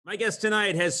My guest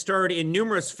tonight has starred in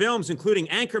numerous films, including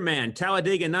Anchorman,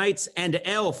 Talladega Nights, and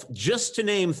Elf, just to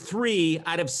name 3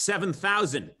 out of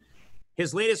 7,000.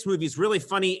 His latest movie is really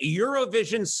funny,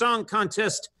 Eurovision Song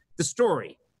Contest, The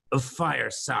Story of Fire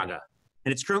Saga.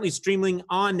 And it's currently streaming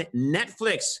on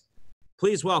Netflix.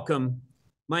 Please welcome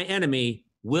my enemy,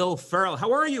 Will Ferrell.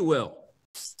 How are you, Will?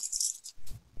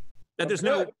 There's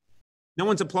no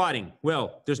one's applauding.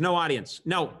 Will, there's no audience.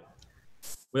 No.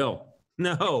 Will,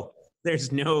 no.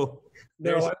 There's no.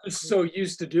 I'm just so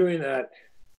used to doing that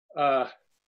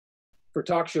for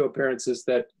talk show appearances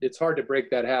that it's hard to break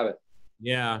that habit.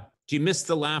 Yeah. Do you miss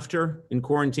the laughter in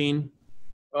quarantine?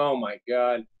 Oh my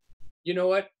God. You know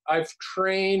what? I've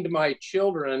trained my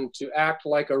children to act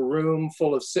like a room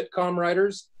full of sitcom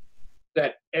writers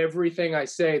that everything I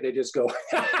say, they just go.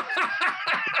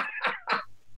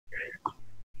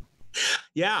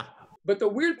 Yeah. But the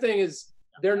weird thing is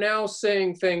they're now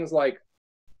saying things like,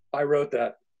 I wrote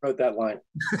that line.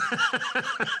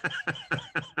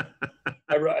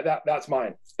 I wrote that. That's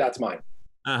mine.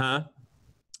 Uh-huh.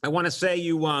 I want to say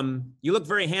you look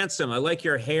very handsome. I like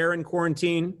your hair in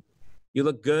quarantine. You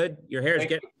look good. Your hair is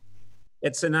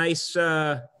it's a nice,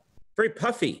 very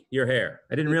puffy, your hair.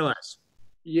 I didn't realize.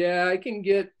 Yeah, I can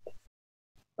get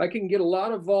a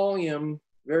lot of volume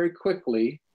very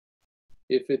quickly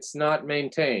if it's not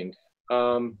maintained.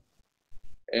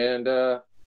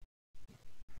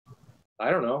 I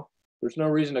don't know. There's no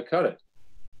reason to cut it.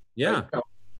 Yeah.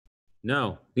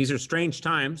 No. These are strange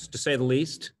times, to say the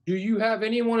least. Do you have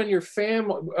anyone in your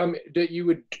family that you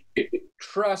would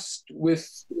trust with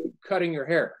cutting your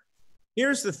hair?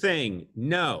 Here's the thing.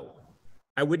 No.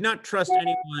 I would not trust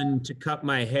anyone to cut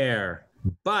my hair,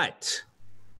 but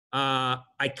I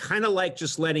kind of like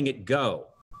just letting it go.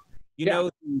 You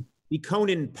know, the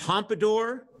Conan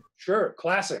Pompadour? Sure.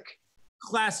 Classic.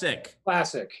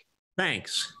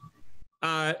 Thanks.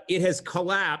 It has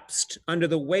collapsed under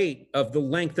the weight of the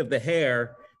length of the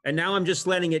hair, and now I'm just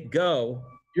letting it go.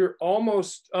 You're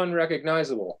almost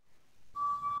unrecognizable.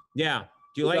 Yeah.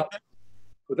 Do you like that?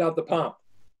 Without the pomp.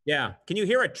 Yeah. Can you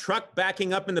hear a truck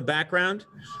backing up in the background?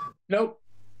 Nope.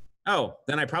 Oh,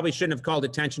 then I probably shouldn't have called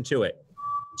attention to it.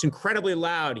 It's incredibly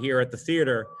loud here at the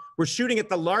theater. We're shooting at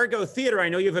the Largo Theater. I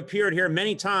know you've appeared here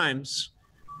many times.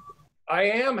 I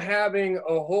am having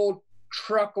a whole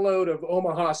truckload of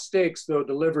Omaha steaks, though,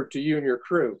 delivered to you and your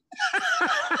crew.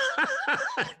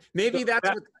 Maybe so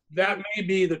that may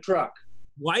be the truck.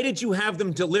 Why did you have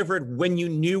them delivered when you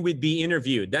knew we'd be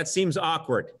interviewed? That seems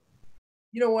awkward.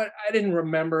 You know what? I didn't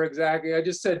remember exactly. I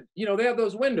just said, they have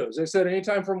those windows. They said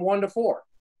anytime from 1 to 4.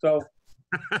 So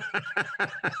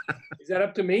is that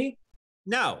up to me?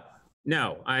 No.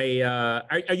 Are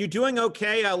you doing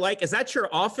okay? Is that your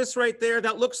office right there?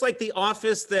 That looks like the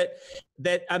office that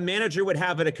a manager would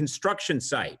have at a construction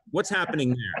site. What's happening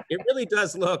there? It really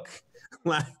does look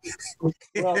like.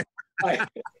 Well,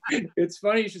 it's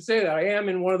funny you should say that. I am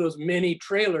in one of those mini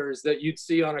trailers that you'd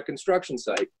see on a construction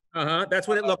site. Uh-huh. That's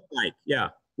what it looked like. Yeah.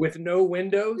 With no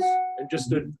windows and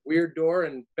just a weird door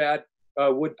and bad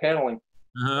wood paneling.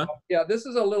 Uh-huh. Yeah, this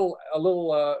is a little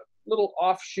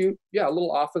offshoot. Yeah, a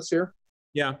little office here.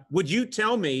 Yeah. Would you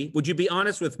be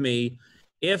honest with me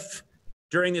if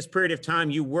during this period of time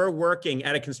you were working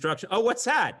at a construction? Oh, what's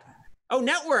that? Oh,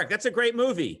 Network. That's a great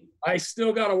movie. I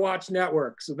still got to watch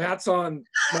Network. So that's on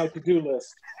my to-do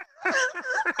list.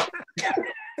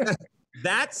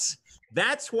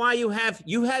 That's why you had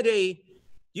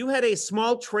a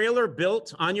small trailer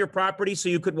built on your property so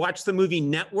you could watch the movie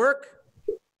Network?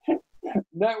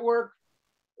 Network.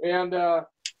 And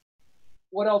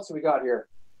what else have we got here?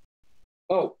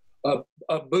 Oh,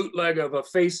 a bootleg of A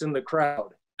Face in the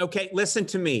Crowd. Okay, listen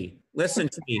to me.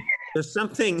 There's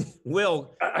something,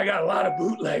 Will. I got a lot of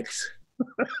bootlegs.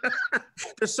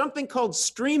 There's something called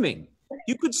streaming.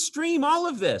 You could stream all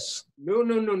of this. No.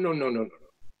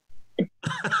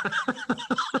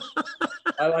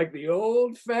 I like the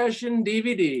old-fashioned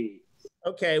DVD.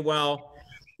 Okay, well,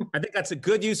 I think that's a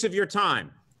good use of your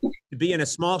time to be in a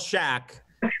small shack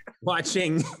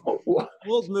watching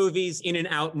old movies in an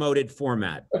outmoded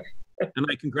format. And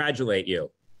I congratulate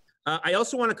you. I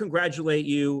also want to congratulate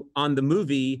you on the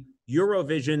movie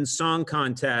Eurovision Song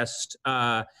Contest,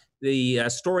 the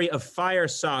Story of Fire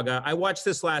Saga. I watched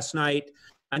this last night.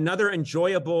 Another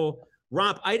enjoyable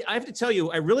romp. I have to tell you,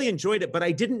 I really enjoyed it, but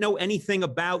I didn't know anything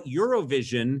about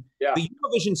Eurovision. Yeah. The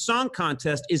Eurovision Song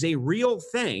Contest is a real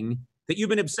thing that you've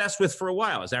been obsessed with for a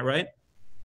while. Is that right?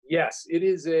 Yes, it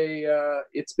is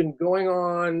it's been going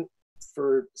on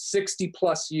for 60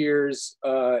 plus years,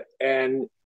 and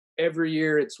every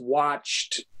year it's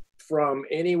watched from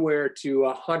anywhere to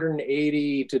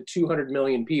 180 to 200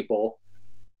 million people.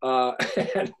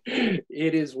 And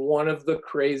it is one of the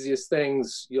craziest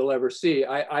things you'll ever see.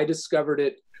 I discovered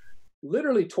it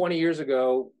literally 20 years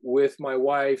ago with my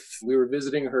wife. We were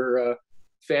visiting her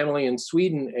family in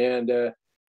Sweden, and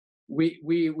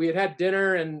we had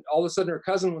dinner, and all of a sudden her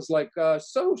cousin was like,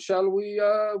 so shall we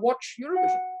watch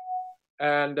Eurovision?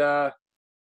 And I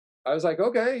was like,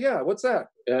 okay, yeah, what's that?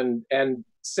 And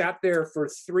sat there for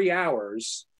 3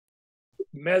 hours,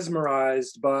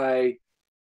 mesmerized by,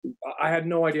 I had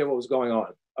no idea what was going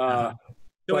on.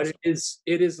 But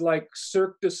it is like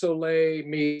Cirque du Soleil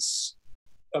meets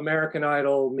American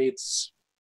Idol meets,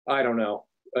 I don't know,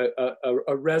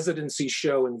 a residency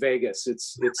show in Vegas.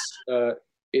 It's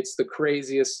the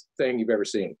craziest thing you've ever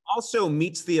seen. Also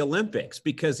meets the Olympics,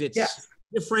 because it's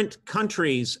different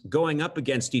countries going up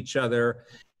against each other.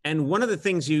 And one of the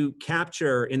things you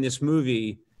capture in this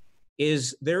movie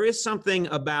is there is something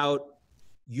about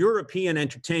European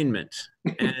entertainment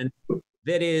and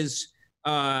that is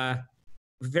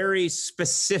very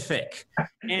specific.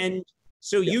 And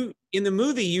so you, in the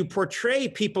movie, you portray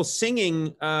people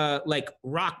singing like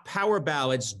rock power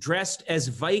ballads dressed as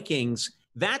Vikings.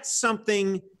 That's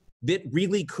something that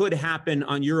really could happen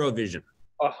on Eurovision.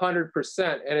 100%.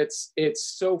 And it's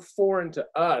so foreign to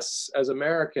us as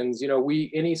Americans. You know,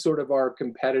 any sort of our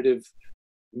competitive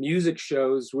music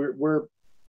shows, we're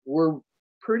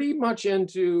pretty much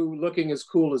into looking as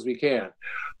cool as we can.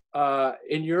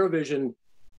 In Eurovision,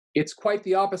 it's quite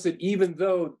the opposite, even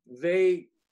though they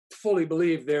fully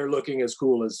believe they're looking as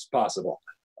cool as possible.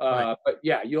 Right. But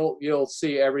yeah, you'll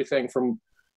see everything from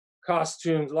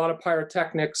costumes, a lot of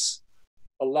pyrotechnics,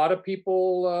 a lot of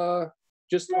people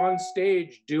just on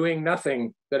stage doing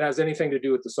nothing that has anything to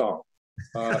do with the song,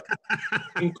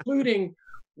 including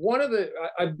one of the,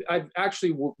 I've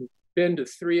actually been to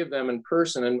 3 of them in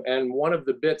person, and one of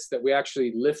the bits that we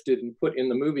actually lifted and put in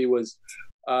the movie was,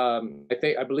 I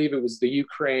believe it was the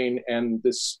Ukraine, and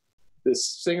this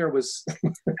singer was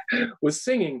was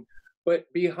singing, but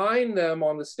behind them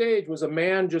on the stage was a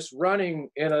man just running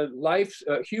in a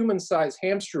human-sized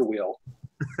hamster wheel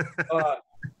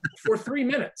for 3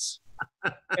 minutes,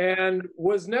 and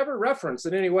was never referenced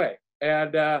in any way,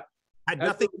 and had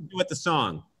nothing to do with the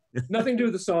song. Nothing to do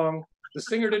with the song. The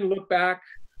singer didn't look back.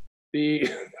 They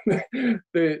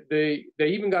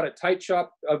even got a tight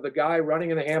shot of the guy running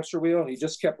in the hamster wheel, and he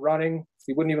just kept running.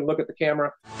 He wouldn't even look at the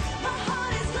camera.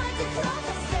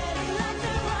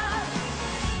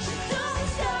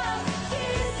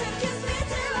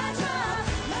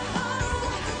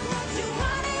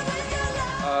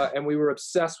 And we were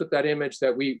obsessed with that image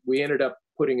that we ended up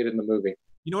putting it in the movie.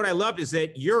 You know what I loved is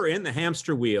that you're in the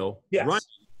hamster wheel, yes, running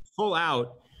full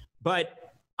out,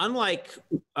 but unlike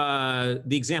the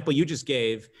example you just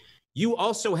gave, you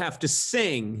also have to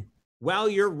sing while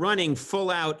you're running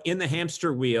full out in the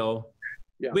hamster wheel,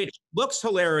 which looks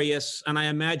hilarious, and I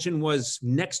imagine was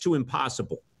next to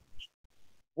impossible.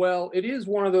 Well, it is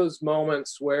one of those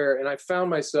moments where, and I found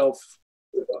myself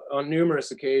on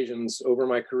numerous occasions over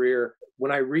my career,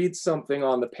 when I read something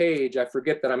on the page, I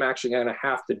forget that I'm actually going to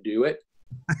have to do it.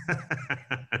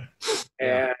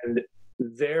 And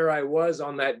there I was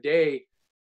on that day,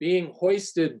 being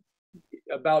hoisted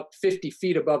about 50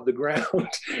 feet above the ground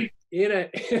in a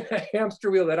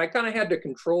hamster wheel that I kind of had to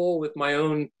control with my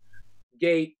own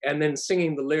gait, and then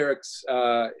singing the lyrics.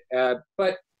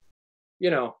 But, you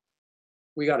know,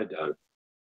 we got it done.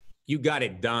 You got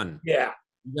it done. Yeah.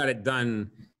 You got it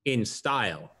done in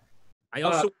style. I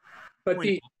also... But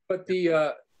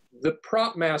the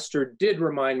prop master did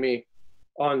remind me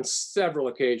on several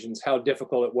occasions how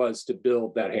difficult it was to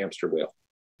build that hamster wheel.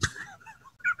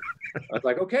 I was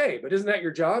like, okay, but isn't that your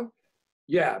job?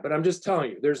 Yeah, but I'm just telling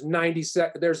you, there's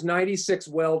 96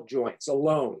 weld joints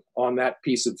alone on that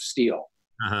piece of steel.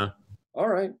 All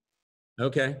right.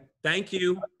 Okay. Thank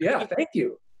you. Yeah, thank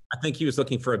you. I think he was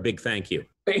looking for a big thank you.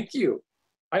 Thank you.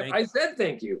 I said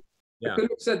thank you. Yeah. I could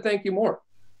have said thank you more.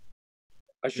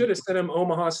 I should have sent him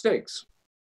Omaha steaks.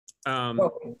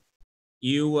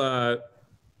 You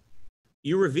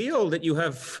reveal that you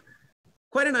have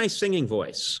quite a nice singing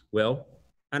voice, Will.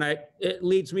 And it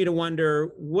leads me to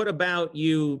wonder, what about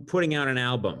you putting out an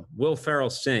album, Will Ferrell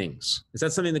Sings? Is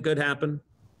that something that could happen?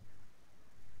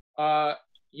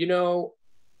 You know,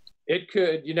 it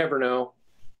could. You never know.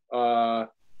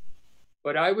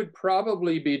 But I would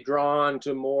probably be drawn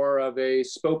to more of a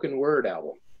spoken word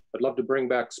album. I'd love to bring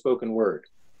back spoken word.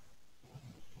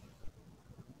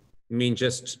 You mean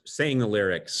just saying the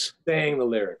lyrics? Saying the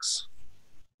lyrics.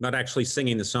 Not actually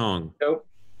singing the song? Nope.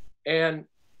 And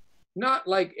not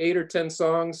like 8 or 10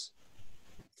 songs,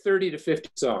 30 to 50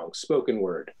 songs, spoken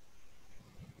word.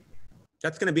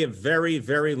 That's going to be a very,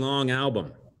 very long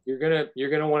album. you're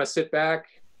gonna want to sit back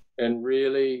and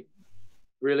really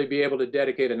be able to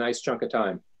dedicate a nice chunk of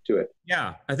time to it.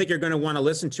 Yeah, I think you're going to want to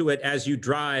listen to it as you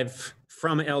drive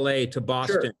from LA to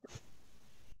Boston. Sure.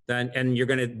 And you're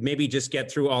going to maybe just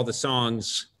get through all the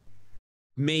songs,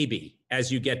 maybe,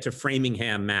 as you get to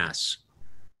Framingham, Mass.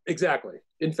 Exactly.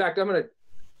 In fact,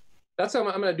 that's how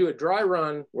I'm going to do a dry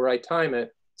run where I time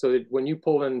it so that when you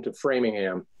pull into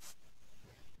Framingham,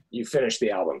 you finish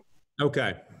the album.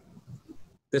 Okay.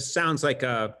 This sounds like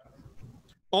a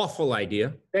awful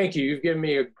idea. Thank you. You've given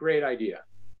me a great idea.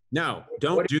 No,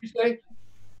 what did you say?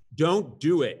 Don't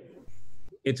do it.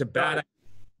 It's a bad idea.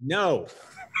 No.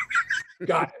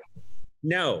 Got it.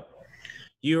 No.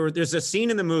 There's a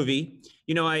scene in the movie,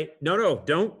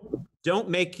 don't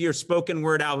make your spoken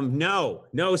word album. No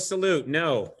salute.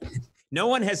 No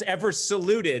one has ever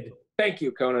saluted. Thank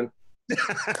you, Conan.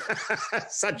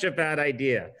 Such a bad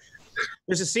idea.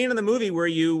 There's a scene in the movie where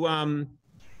you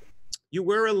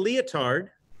wear a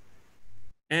leotard,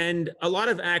 and a lot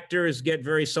of actors get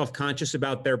very self-conscious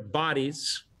about their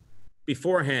bodies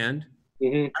beforehand.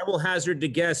 Mm-hmm. I will hazard to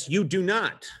guess you do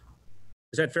not.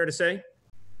 Is that fair to say?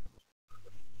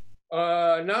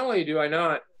 Not only do I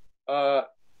not,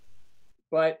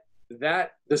 but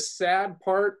the sad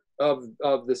part of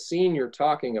the scene you're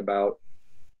talking about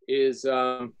is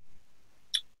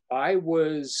I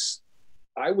was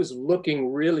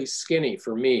looking really skinny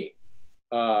for me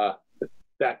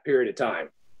that period of time.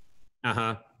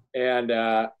 Uh-huh. And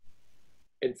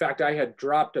in fact, I had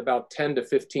dropped about 10 to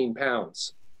 15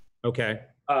 pounds. Okay.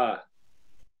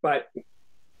 But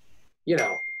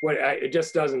it just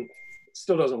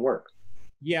still doesn't work.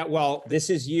 Yeah, well, this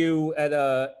is you at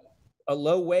a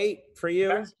low weight for you.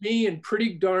 That's me in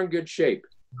pretty darn good shape.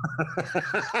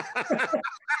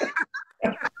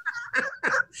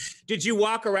 Did you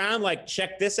walk around like,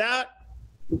 check this out?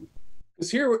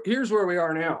 Because here's where we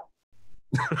are now.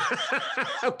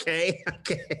 Okay.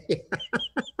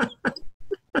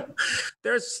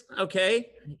 There's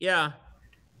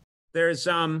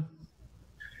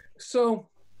So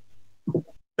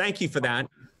thank you for that.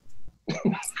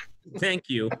 Thank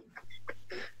you.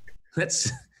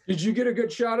 Did you get a good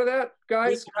shot of that,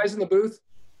 guys in the booth?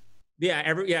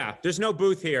 Yeah, there's no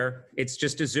booth here. It's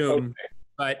just a Zoom. Okay.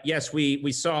 But yes,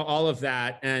 we saw all of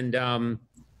that, and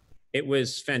it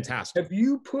was fantastic. Have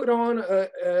you put on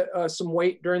some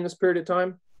weight during this period of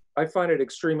time? I find it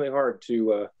extremely hard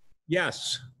to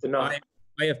yes. To not.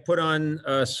 I have put on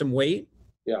some weight.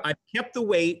 Yeah. I've kept the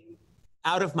weight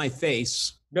out of my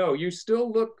face. No, you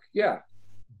still look,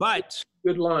 But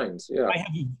good lines. Yeah. I have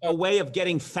a way of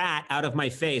getting fat out of my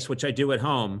face, which I do at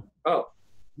home. Oh.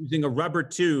 Using a rubber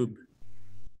tube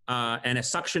and a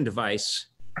suction device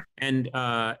and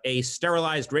a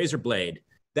sterilized razor blade.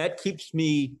 That keeps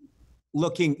me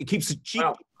looking, it keeps the cheek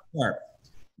sharp.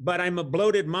 But I'm a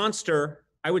bloated monster,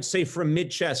 I would say, from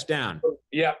mid-chest down.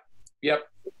 Yep.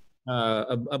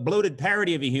 A bloated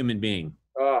parody of a human being.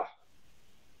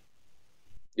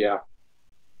 Yeah.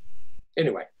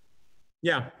 Anyway.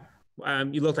 Yeah.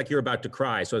 You look like you're about to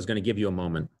cry, so I was going to give you a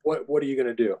moment. What are you going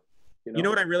to do? You know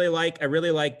what I really like? I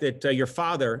really like that your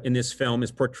father in this film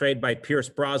is portrayed by Pierce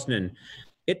Brosnan.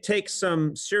 It takes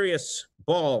some serious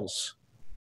balls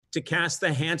to cast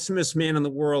the handsomest man in the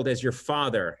world as your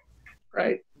father.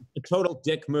 Right. A total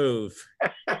dick move.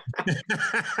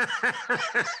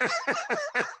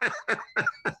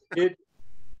 It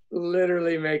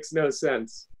literally makes no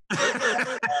sense.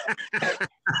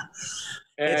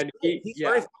 And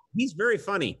he's very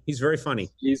funny. He's very funny.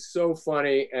 He's so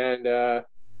funny, and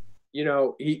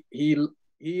he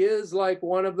is like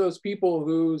one of those people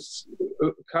who's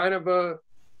kind of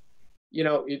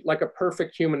like a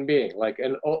perfect human being, like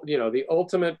the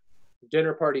ultimate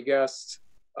dinner party guest.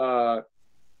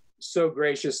 So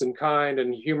gracious and kind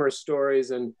and humorous stories.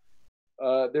 And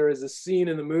there is a scene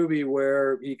in the movie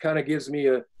where he kind of gives me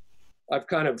I've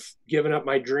kind of given up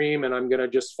my dream and I'm going to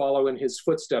just follow in his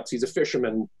footsteps. He's a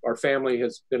fisherman. Our family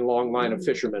has been a long line of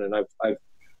fishermen, and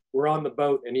we're on the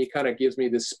boat, and he kind of gives me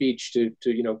this speech to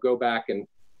go back and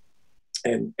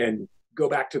go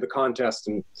back to the contest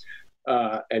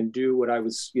and do what I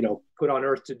was, put on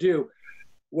earth to do.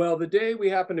 Well, the day we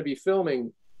happened to be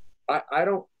filming,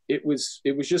 it was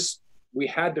just, we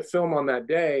had to film on that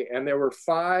day, and there were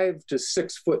 5 to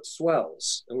 6 foot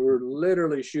swells, and we were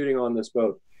literally shooting on this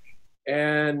boat,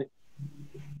 and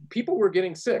people were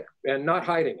getting sick and not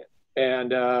hiding it.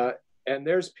 And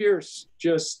there's Pierce,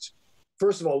 just,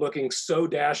 first of all, looking so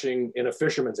dashing in a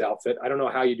fisherman's outfit. I don't know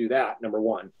how you do that, number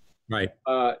one. Right.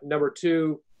 Number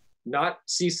two, not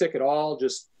seasick at all,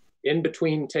 just in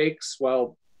between takes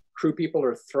while crew people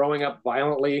are throwing up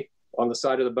violently on the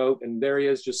side of the boat. And there he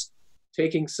is, just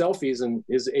taking selfies in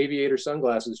his aviator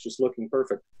sunglasses, just looking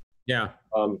perfect. Yeah.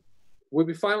 When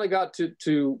we finally got to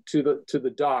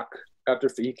the dock after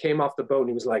he came off the boat, and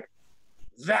he was like,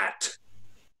 "That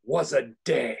was a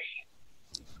day."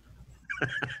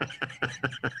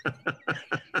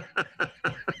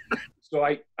 So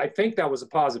I think that was a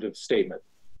positive statement.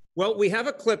 Well, we have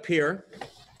a clip here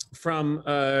from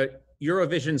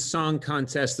Eurovision Song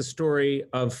Contest, the Story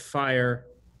of Fire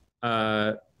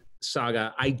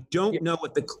Saga. I don't know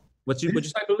what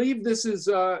I believe this is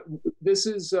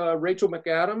Rachel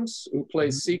McAdams, who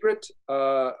plays Secret,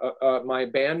 my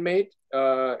bandmate,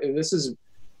 and this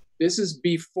is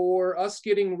before us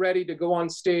getting ready to go on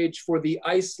stage for the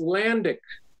Icelandic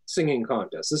singing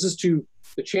contest. This is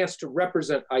the chance to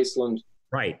represent Iceland,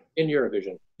 right, in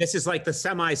Eurovision. This is like the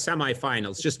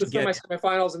semifinals, just to get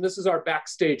semifinals, and this is our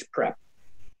backstage prep.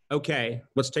 Okay,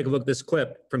 let's take a look at this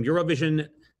clip from Eurovision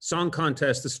Song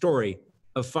Contest, the Story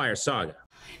of Fire Saga.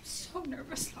 I'm so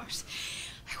nervous, Lars.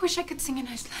 I wish I could sing in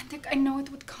Icelandic. I know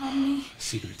it would calm me.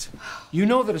 Secret. You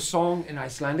know that a song in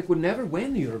Icelandic would never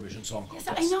win the Eurovision Song Contest.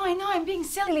 Yes, I know. I'm being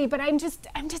silly, but I'm just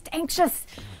anxious.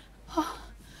 Oh.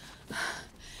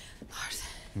 Lars,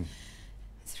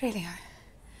 it's really a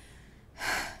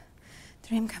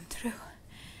dream come true.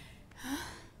 Huh?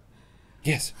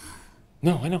 Yes.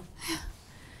 No, I know.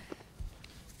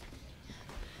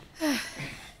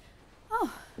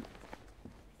 Oh.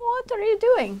 What are you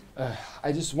doing?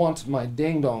 I just want my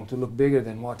ding-dong to look bigger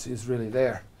than what is really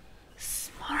there.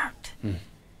 Smart.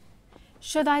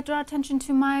 Should I draw attention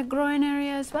to my groin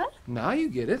area as well? Now you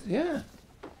get it, yeah.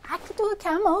 I could do a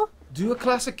camel. Do a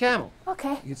classic camel.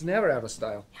 Okay. It's never out of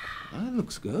style. That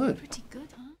looks good. Pretty good,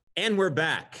 huh? And we're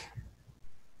back.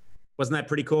 Wasn't that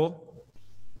pretty cool?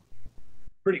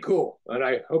 Pretty cool, and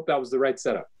I hope that was the right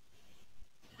setup.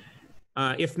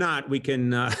 If not, we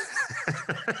can.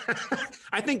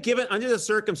 I think, given under the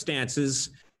circumstances,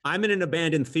 I'm in an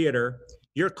abandoned theater.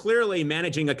 You're clearly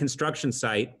managing a construction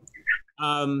site.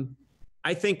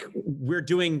 I think we're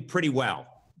doing pretty well,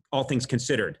 all things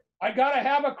considered. I gotta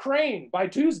have a crane by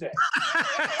Tuesday.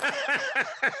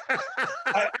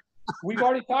 We've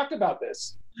already talked about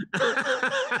this.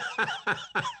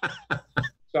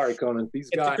 Sorry, Conan. These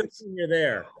guys. It's a good thing you're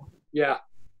there. Yeah.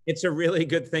 It's a really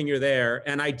good thing you're there.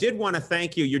 And I did want to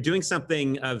thank you. You're doing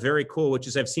something very cool, which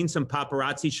is I've seen some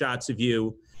paparazzi shots of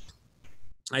you.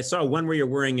 I saw one where you're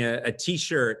wearing a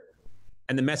T-shirt,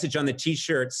 and the message on the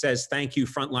T-shirt says, "Thank you,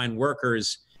 frontline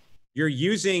workers." You're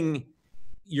using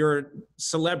your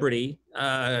celebrity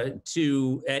and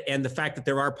the fact that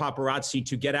there are paparazzi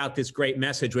to get out this great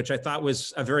message, which I thought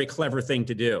was a very clever thing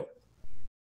to do.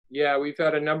 Yeah, we've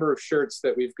had a number of shirts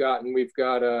that we've gotten. We've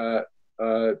got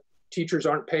teachers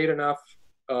aren't paid enough.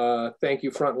 Thank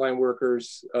you, frontline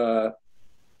workers.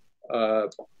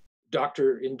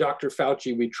 Dr.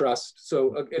 Fauci, we trust.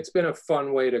 So it's been a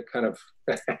fun way to kind of.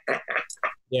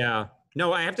 Yeah.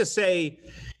 No, I have to say,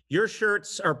 your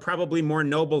shirts are probably more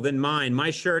noble than mine. My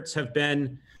shirts have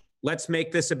been, "Let's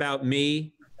make this about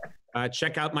me."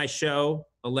 Check out my show,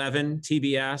 11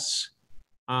 TBS.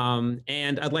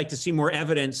 And I'd like to see more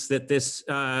evidence that this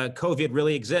COVID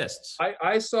really exists.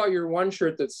 I saw your one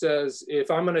shirt that says, "If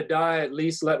I'm going to die, at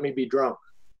least let me be drunk."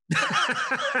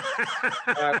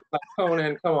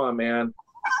 Conan, come on, man.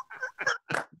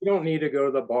 You don't need to go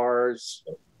to the bars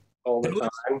all the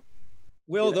time.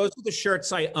 Will, those are the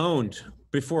shirts I owned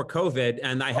before COVID,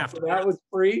 and I have to. That was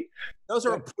free? Those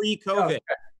are pre-COVID. Okay.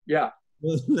 Yeah.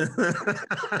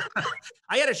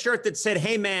 I had a shirt that said,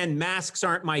 "Hey man, masks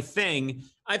aren't my thing."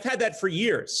 I've had that for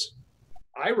years.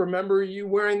 I remember you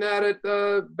wearing that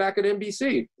back at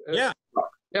NBC. Yeah.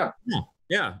 Yeah.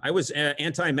 Yeah. I was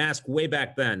anti-mask way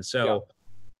back then. So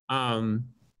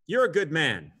you're a good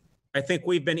man. I think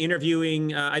we've been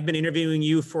interviewing, I've been interviewing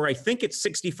you for, I think it's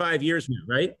 65 years now,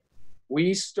 right?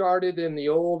 We started in the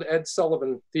old Ed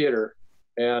Sullivan Theater,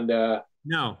 and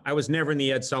no, I was never in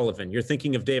the Ed Sullivan. You're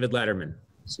thinking of David Letterman.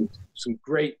 Some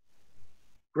great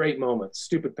moments.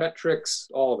 Stupid pet tricks,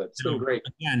 all of it. It's been great.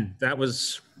 Again, that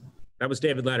was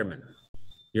David Letterman.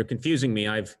 You're confusing me.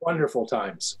 Wonderful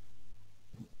times.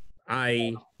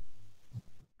 I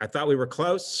thought we were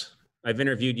close. I've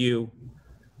interviewed you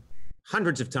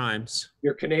hundreds of times.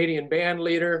 Your Canadian band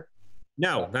leader.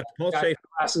 No, that's Paul Schaefer.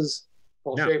 Glasses.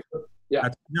 Paul No. Schaefer. Yeah.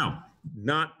 No,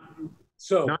 not.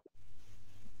 So not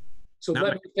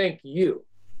let me thank you.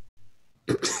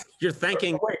 You're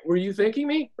thanking. Wait, were you thanking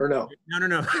me or no?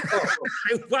 No.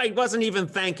 I wasn't even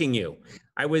thanking you.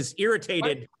 I was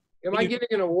irritated. Am I getting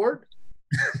an award?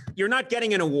 You're not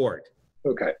getting an award.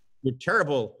 Okay. You're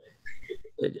terrible.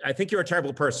 I think you're a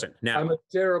terrible person. Now, I'm a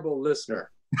terrible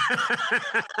listener.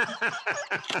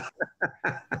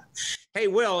 Hey,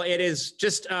 Will, it is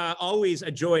just always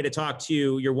a joy to talk to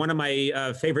you. You're one of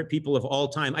my favorite people of all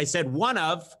time. I said one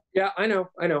of. Yeah, I know.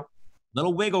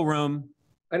 Little wiggle room.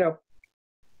 I know.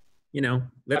 You know,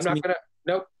 I'm not gonna.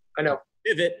 Nope. I know.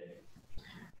 Pivot.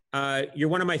 You're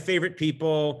one of my favorite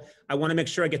people. I want to make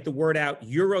sure I get the word out.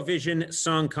 Eurovision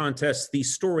Song Contest, the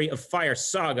Story of Fire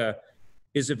Saga,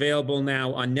 is available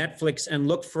now on Netflix. And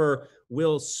look for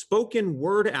Will's spoken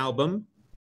word album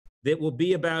that will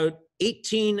be about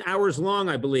 18 hours long,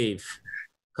 I believe,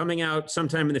 coming out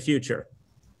sometime in the future.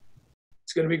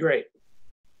 It's going to be great.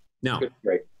 No. It's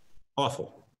great.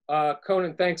 Awful.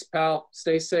 Conan, thanks, pal.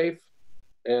 Stay safe.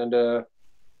 And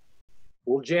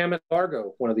we'll jam at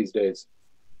Largo one of these days.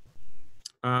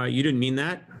 You didn't mean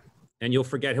that. And you'll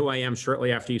forget who I am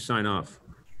shortly after you sign off.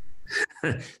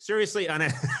 Seriously, on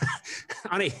a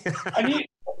I need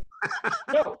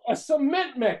a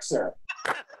cement mixer.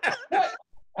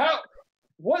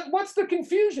 What's the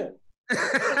confusion?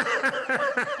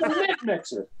 Cement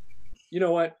mixer. You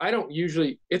know what? I don't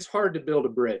usually. It's hard to build a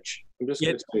bridge. I'm just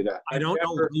going to say that. I don't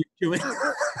know what you're doing.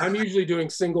 I'm usually doing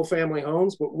single family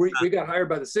homes, but we got hired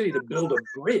by the city to build a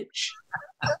bridge.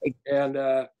 And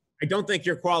I don't think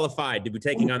you're qualified to be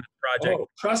taking on the project. Oh,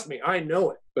 trust me, I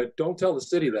know it, but don't tell the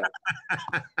city that.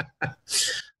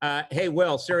 Hey,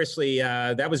 Will, seriously,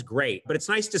 that was great. But it's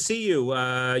nice to see you.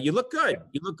 You look good.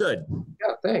 You look good.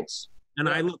 Yeah, thanks. And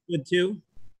I look good too.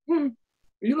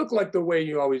 You look like the way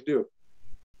you always do.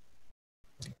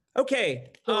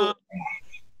 Okay. So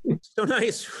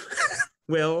nice,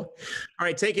 Will. All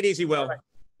right, take it easy, Will.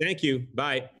 Thank you.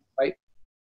 Bye.